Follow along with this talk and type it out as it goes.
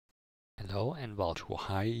Hello and welcome to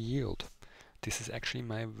High Yield. This is actually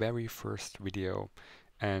my very first video,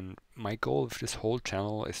 and my goal with this whole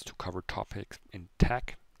channel is to cover topics in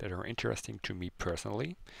tech that are interesting to me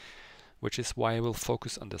personally, which is why I will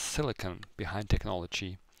focus on the silicon behind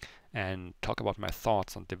technology and talk about my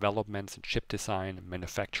thoughts on developments in chip design,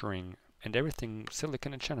 manufacturing, and everything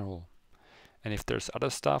silicon in general. And if there's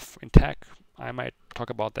other stuff in tech, I might talk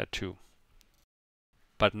about that too.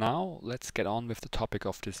 But now let's get on with the topic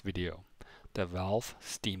of this video, the Valve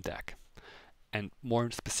Steam Deck, and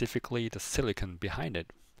more specifically the silicon behind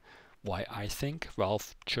it. Why I think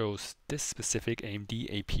Valve chose this specific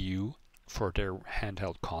AMD APU for their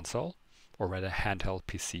handheld console, or rather handheld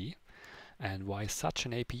PC, and why such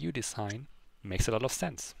an APU design makes a lot of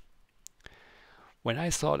sense. When I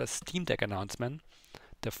saw the Steam Deck announcement,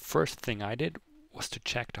 the first thing I did was to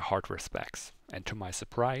check the hardware specs, and to my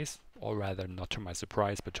surprise, or rather not to my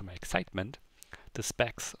surprise but to my excitement, the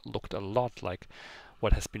specs looked a lot like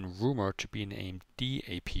what has been rumored to be an AMD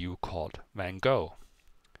APU called Van Gogh.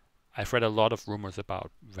 I've read a lot of rumors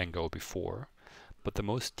about Van Gogh before, but the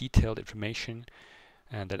most detailed information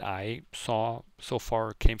that I saw so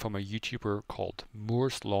far came from a YouTuber called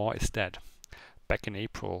Moore's Law is Dead back in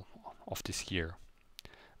April of this year.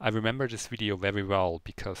 I remember this video very well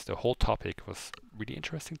because the whole topic was really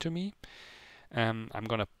interesting to me. I'm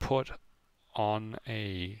gonna put on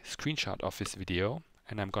a screenshot of this video,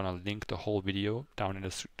 and I'm gonna link the whole video down in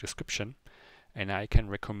the description, and I can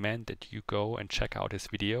recommend that you go and check out his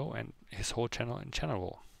video and his whole channel in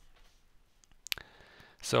general.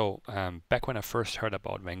 So back when I first heard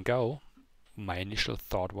about Van Gogh, my initial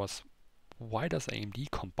thought was, why does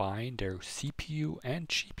AMD combine their CPU and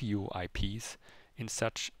GPU IPs in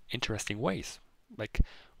such interesting ways? Like,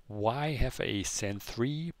 why have a Zen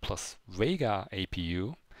 3 plus Vega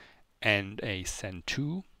APU and a Zen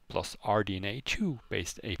 2 plus RDNA 2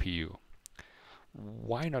 based APU?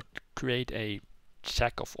 Why not create a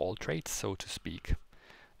jack of all trades, so to speak,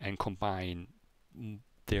 and combine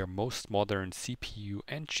their most modern CPU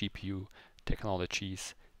and GPU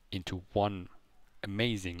technologies into one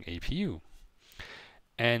amazing APU?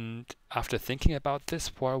 And after thinking about this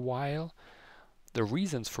for a while, the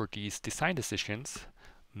reasons for these design decisions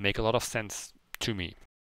make a lot of sense to me.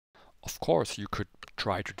 Of course, you could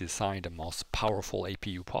try to design the most powerful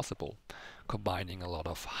APU possible, combining a lot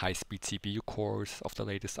of high-speed CPU cores of the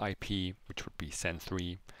latest IP, which would be Zen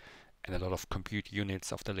 3, and a lot of compute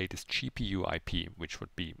units of the latest GPU IP, which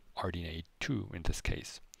would be RDNA 2 in this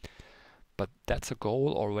case. But that's a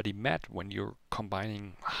goal already met when you're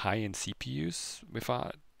combining high-end CPUs with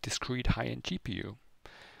a discrete high-end GPU.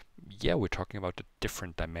 Yeah, we're talking about the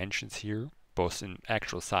different dimensions here, both in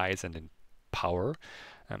actual size and in power,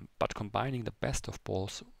 but combining the best of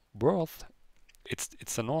both worlds,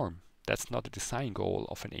 it's a norm. That's not the design goal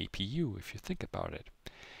of an APU if you think about it.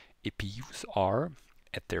 APUs are,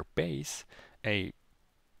 at their base, a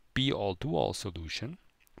be-all do-all solution,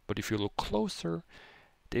 but if you look closer,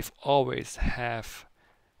 they've always have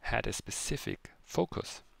had a specific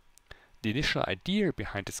focus. The initial idea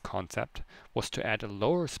behind this concept was to add a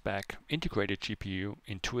lower spec integrated GPU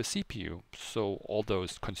into a CPU, so all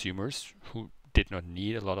those consumers who did not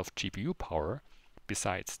need a lot of GPU power,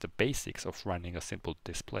 besides the basics of running a simple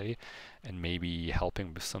display and maybe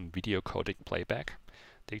helping with some video codec playback,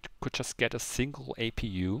 they could just get a single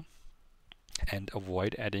APU and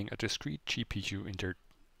avoid adding a discrete GPU into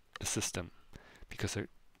the system, because a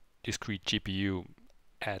discrete GPU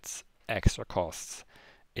adds extra costs.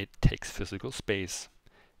 It takes physical space,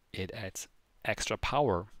 it adds extra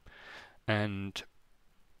power, and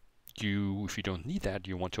if you don't need that,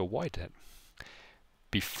 you want to avoid that.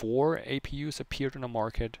 Before APUs appeared on the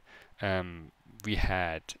market, we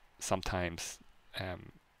had sometimes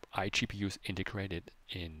iGPUs integrated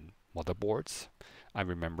in motherboards. I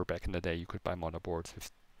remember back in the day you could buy motherboards with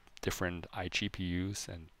different iGPUs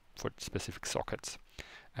and for specific sockets.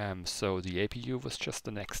 So the APU was just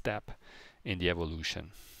the next step in the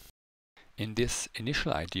evolution. In this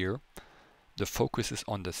initial idea, the focus is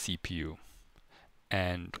on the CPU,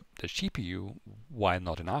 and the GPU, while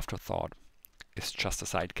not an afterthought, is just a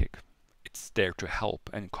sidekick. It's there to help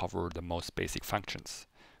and cover the most basic functions,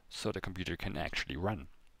 so the computer can actually run.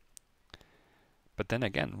 But then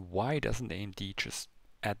again, why doesn't AMD just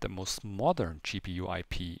add the most modern GPU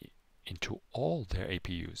IP into all their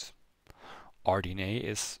APUs? RDNA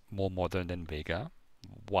is more modern than Vega.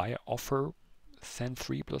 Why offer Zen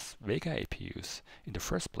 3 plus Vega APUs in the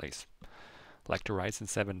first place, like the Ryzen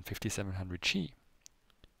 7 5700G?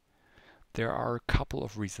 There are a couple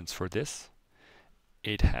of reasons for this.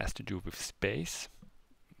 It has to do with space.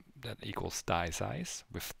 that equals die size,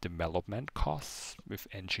 with development costs, with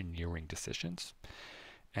engineering decisions,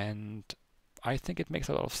 and I think it makes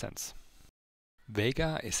a lot of sense.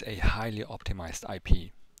 Vega is a highly optimized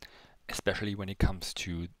IP, especially when it comes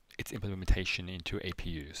to its implementation into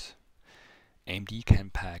APUs. AMD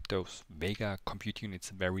can pack those Vega compute units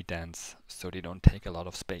very dense, so they don't take a lot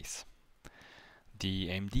of space. The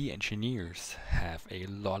AMD engineers have a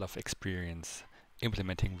lot of experience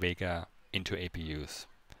implementing Vega into APUs.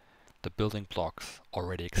 The building blocks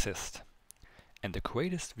already exist. And the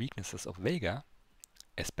greatest weaknesses of Vega,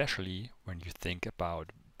 especially when you think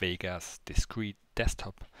about Vega's discrete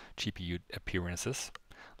desktop GPU appearances,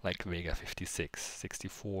 like Vega 56,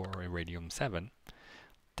 64 or Iridium 7,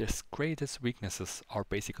 their greatest weaknesses are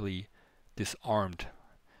basically disarmed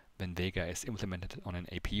when Vega is implemented on an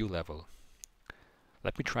APU level.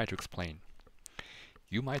 Let me try to explain.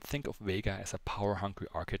 You might think of Vega as a power-hungry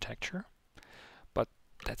architecture, but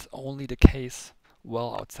that's only the case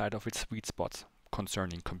well outside of its sweet spots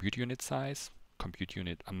concerning compute unit size, compute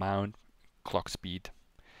unit amount, clock speed,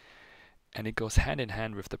 and it goes hand in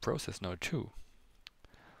hand with the process node too.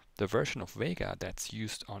 The version of Vega that's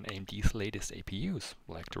used on AMD's latest APUs,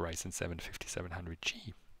 like the Ryzen 7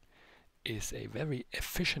 5700G, is a very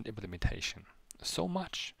efficient implementation, so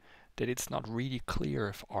much that it's not really clear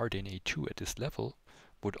if RDNA 2 at this level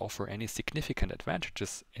would offer any significant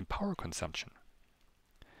advantages in power consumption.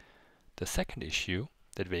 The second issue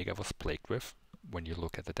that Vega was plagued with, when you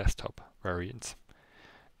look at the desktop variants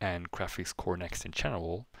and graphics core next in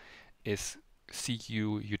general, is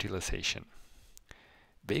CU utilization.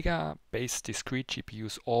 Vega-based discrete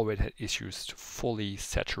GPUs always had issues to fully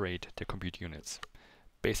saturate the compute units,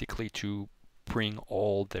 basically to bring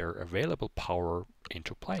all their available power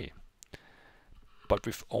into play. But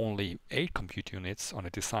with only 8 compute units on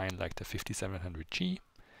a design like the 5700G,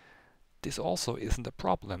 this also isn't a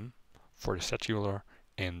problem for the scheduler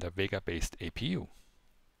in the Vega-based APU.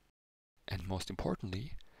 And most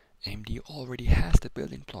importantly, AMD already has the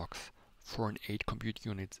building blocks for an 8 compute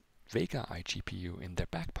unit Vega iGPU in their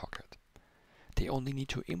back pocket. They only need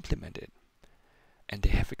to implement it, and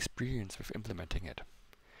they have experience with implementing it.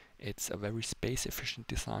 It's a very space efficient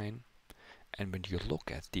design, and when you look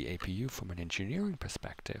at the APU from an engineering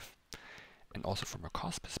perspective, and also from a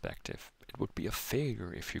cost perspective, it would be a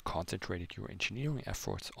failure if you concentrated your engineering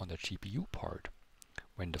efforts on the GPU part,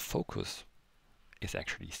 when the focus is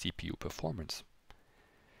actually CPU performance.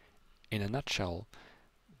 In a nutshell,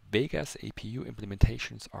 Vega's APU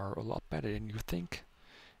implementations are a lot better than you think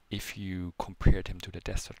if you compare them to the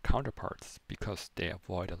desktop counterparts, because they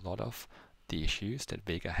avoid a lot of the issues that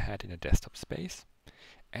Vega had in the desktop space,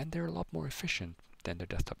 and they're a lot more efficient than the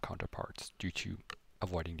desktop counterparts due to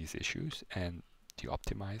avoiding these issues and the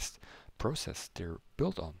optimized process they're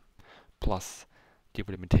built on. Plus, the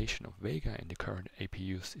implementation of Vega in the current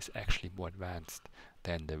APUs is actually more advanced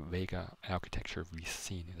than the Vega architecture we've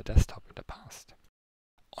seen in the desktop in the past.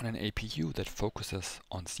 On an APU that focuses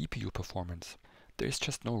on CPU performance, there is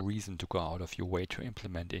just no reason to go out of your way to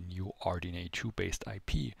implement a new RDNA 2 based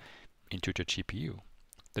IP into the GPU.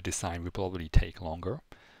 The design will probably take longer,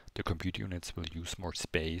 the compute units will use more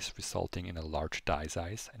space, resulting in a large die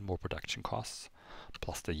size and more production costs,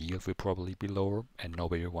 plus the yield will probably be lower, and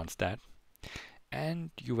nobody wants that.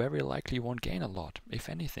 And you very likely won't gain a lot, if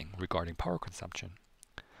anything, regarding power consumption.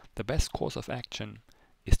 The best course of action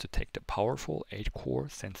is to take the powerful 8-core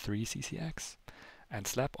Zen 3 CCX and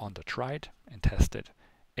slap on the tried and tested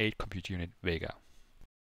 8 compute unit Vega.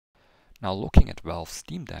 Now looking at Valve's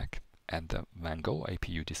Steam Deck and the Gogh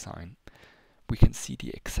APU design, we can see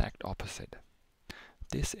the exact opposite.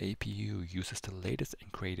 This APU uses the latest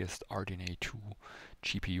and greatest RDNA 2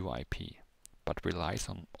 GPU IP, but relies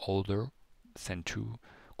on older Zen 2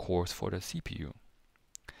 cores for the CPU.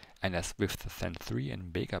 And as with the Zen 3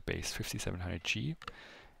 and Vega-based 5700G,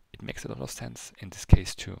 it makes a lot of sense in this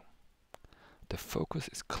case too. The focus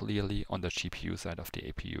is clearly on the GPU side of the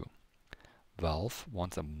APU. Valve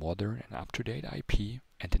wants a modern and up-to-date IP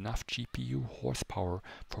and enough GPU horsepower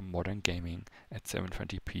for modern gaming at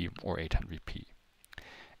 720p or 800p.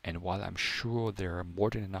 And while I'm sure there are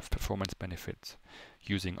more than enough performance benefits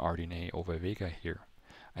using RDNA over Vega here,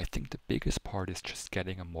 I think the biggest part is just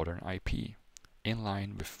getting a modern IP in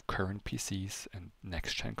line with current PCs and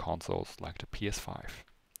next-gen consoles like the PS5.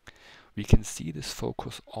 We can see this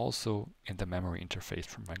focus also in the memory interface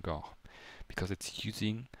from Gogh, because it's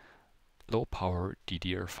using low-power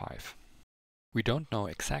DDR5. We don't know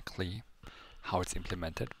exactly how it's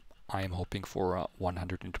implemented. I am hoping for a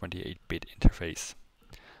 128-bit interface,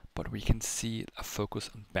 but we can see a focus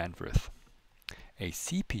on bandwidth. A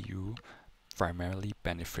CPU primarily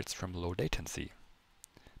benefits from low latency,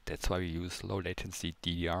 That's why we use low latency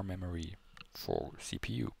DDR memory for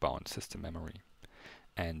CPU bound system memory.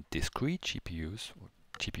 And discrete GPUs, or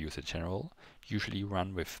GPUs in general, usually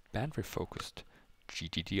run with bandwidth focused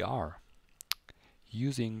GDDR.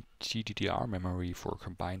 Using GDDR memory for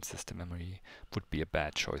combined system memory would be a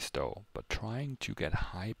bad choice though, but trying to get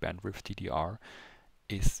high bandwidth DDR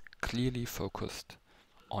is clearly focused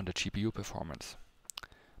on the GPU performance.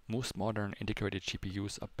 Most modern integrated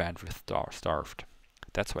GPUs are bandwidth starved.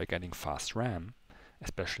 That's why getting fast RAM,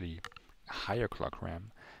 especially higher clock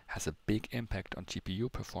RAM, has a big impact on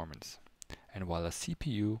GPU performance. And while a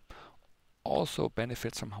CPU also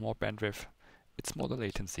benefits from more bandwidth, it's more the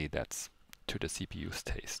latency that's to the CPU's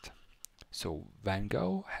taste. So Van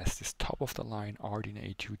Gogh has this top-of-the-line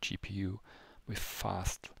RDNA 2 GPU with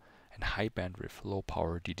fast and high bandwidth, low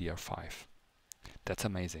power DDR5. That's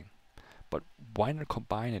amazing. But why not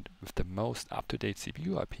combine it with the most up-to-date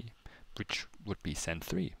CPU IP, which would be Zen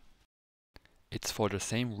 3? It's for the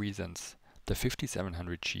same reasons the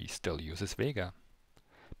 5700G still uses Vega,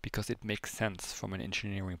 because it makes sense from an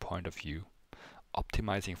engineering point of view,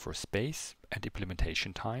 optimizing for space and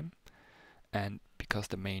implementation time, and because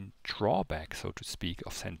the main drawback, so to speak,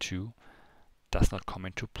 of Zen 2 does not come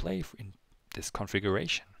into play in this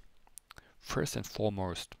configuration. First and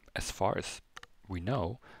foremost, as far as we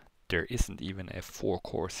know, there isn't even a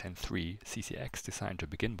 4-core Zen 3 CCX design to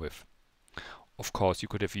begin with. Of course, you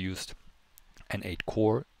could have used an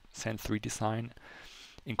 8-core Zen 3 design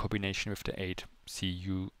in combination with the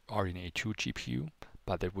 8-CU RDNA 2 GPU,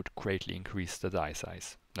 but that would greatly increase the die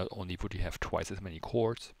size. Not only would you have twice as many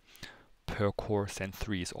cores, per core Zen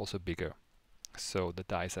 3 is also bigger, so the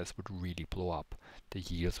die size would really blow up. The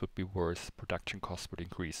yields would be worse, production costs would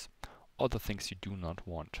increase, other things you do not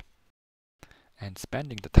want. And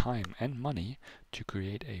spending the time and money to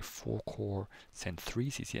create a 4-core Zen 3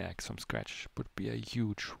 CCX from scratch would be a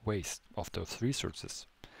huge waste of those resources,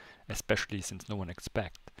 especially since no one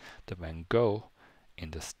expects the Van Gogh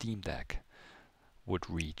in the Steam Deck would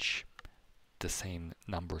reach the same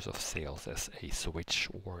numbers of sales as a Switch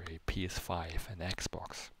or a PS5 and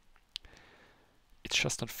Xbox. It's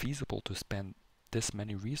just not feasible to spend this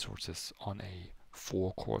many resources on a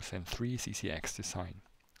 4-core Zen 3 CCX design,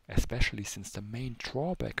 especially since the main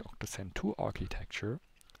drawback of the Zen 2 architecture,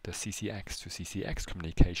 the CCX to CCX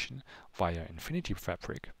communication via Infinity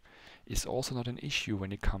Fabric, is also not an issue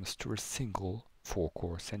when it comes to a single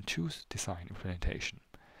 4-core Zen 2 design implementation,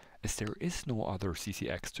 as there is no other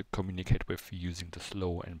CCX to communicate with using the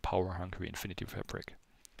slow and power-hungry Infinity Fabric.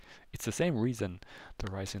 It's the same reason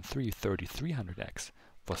the Ryzen 3 3300X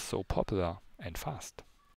was so popular and fast.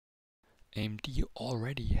 AMD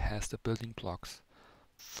already has the building blocks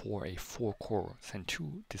for a 4-core Zen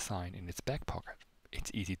 2 design in its back pocket.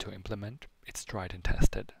 It's easy to implement, it's tried and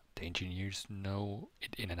tested, the engineers know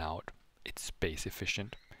it in and out, it's space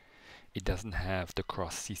efficient, it doesn't have the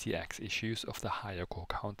cross CCX issues of the higher core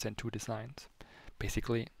count Zen 2 designs.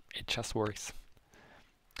 Basically, it just works.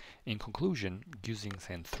 In conclusion, using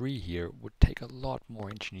Zen 3 here would take a lot more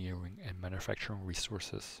engineering and manufacturing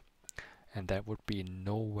resources, and that would be in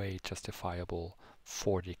no way justifiable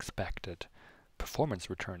for the expected performance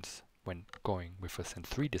returns when going with a Zen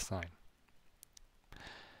 3 design.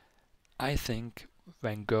 I think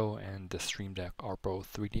Van Gogh and the Stream Deck are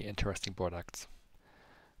both really interesting products.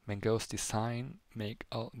 Van Gogh's design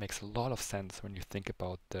makes a lot of sense when you think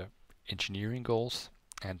about the engineering goals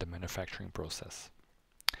and the manufacturing process.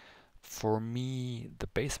 For me, the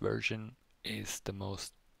base version is the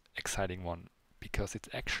most exciting one because it's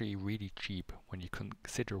actually really cheap when you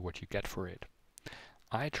consider what you get for it.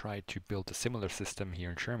 I tried to build a similar system here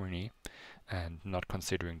in Germany, and not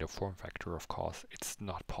considering the form factor, of course, it's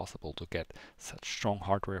not possible to get such strong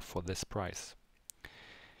hardware for this price.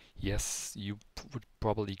 Yes, you would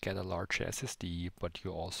probably get a larger SSD, but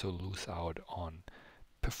you also lose out on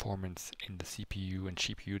performance in the CPU and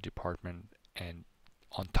GPU department, and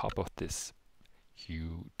on top of this,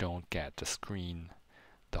 you don't get the screen,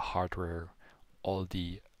 the hardware, all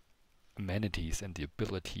the amenities and the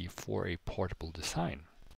ability for a portable design.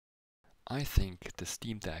 I think the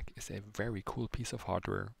Steam Deck is a very cool piece of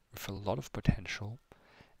hardware with a lot of potential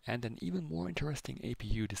and an even more interesting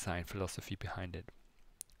APU design philosophy behind it.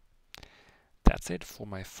 That's it for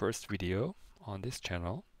my first video on this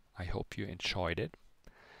channel. I hope you enjoyed it,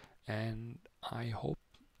 and I hope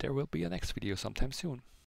there will be a next video sometime soon.